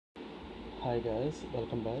Hi guys,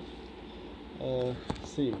 welcome back.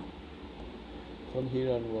 See, from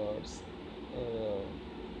here onwards, uh,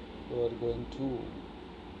 we are going to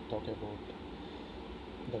talk about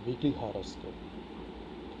the weekly horoscope.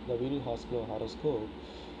 The weekly horoscope,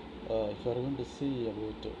 if you are going to see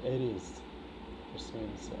about Aries, which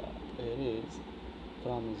means Aries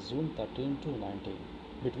from June 13 to 19,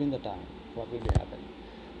 between the time, what will be happening?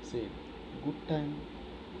 See, good time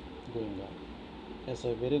going on. It's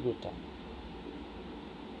a very good time.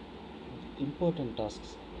 Important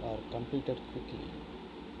tasks are completed quickly.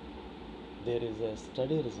 There is a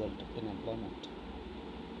steady result in employment.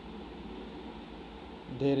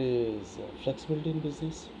 There is flexibility in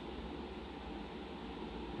business,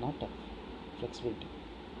 not tough, flexibility.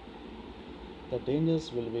 The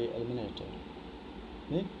dangers will be eliminated.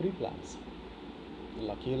 Make pre plans.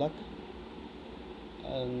 Lucky luck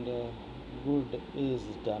and good is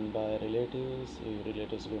done by relatives. Your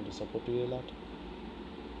relatives are going to support you a lot.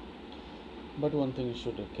 But one thing you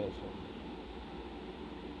should be careful.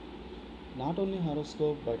 Not only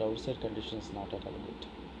horoscope but outside conditions not at all good.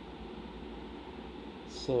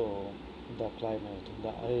 So the climate,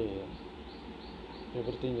 the air,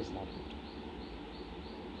 everything is not good.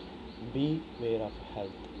 Be aware of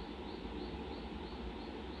health.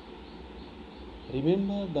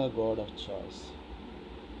 Remember the God of choice.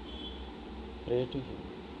 Pray to Him.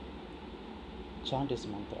 Chant His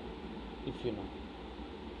mantra if you know.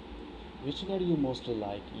 Which God you mostly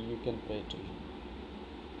like, you can pray to Him.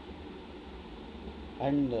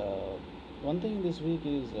 And one thing this week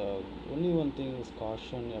is only one thing is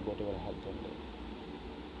caution about your health only.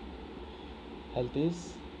 Health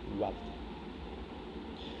is wealth.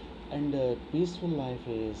 And peaceful life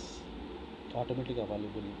is automatically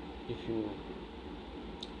available if you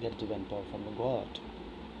get divine power from the God.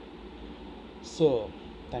 So,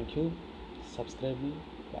 thank you. Subscribe me.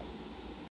 Bye.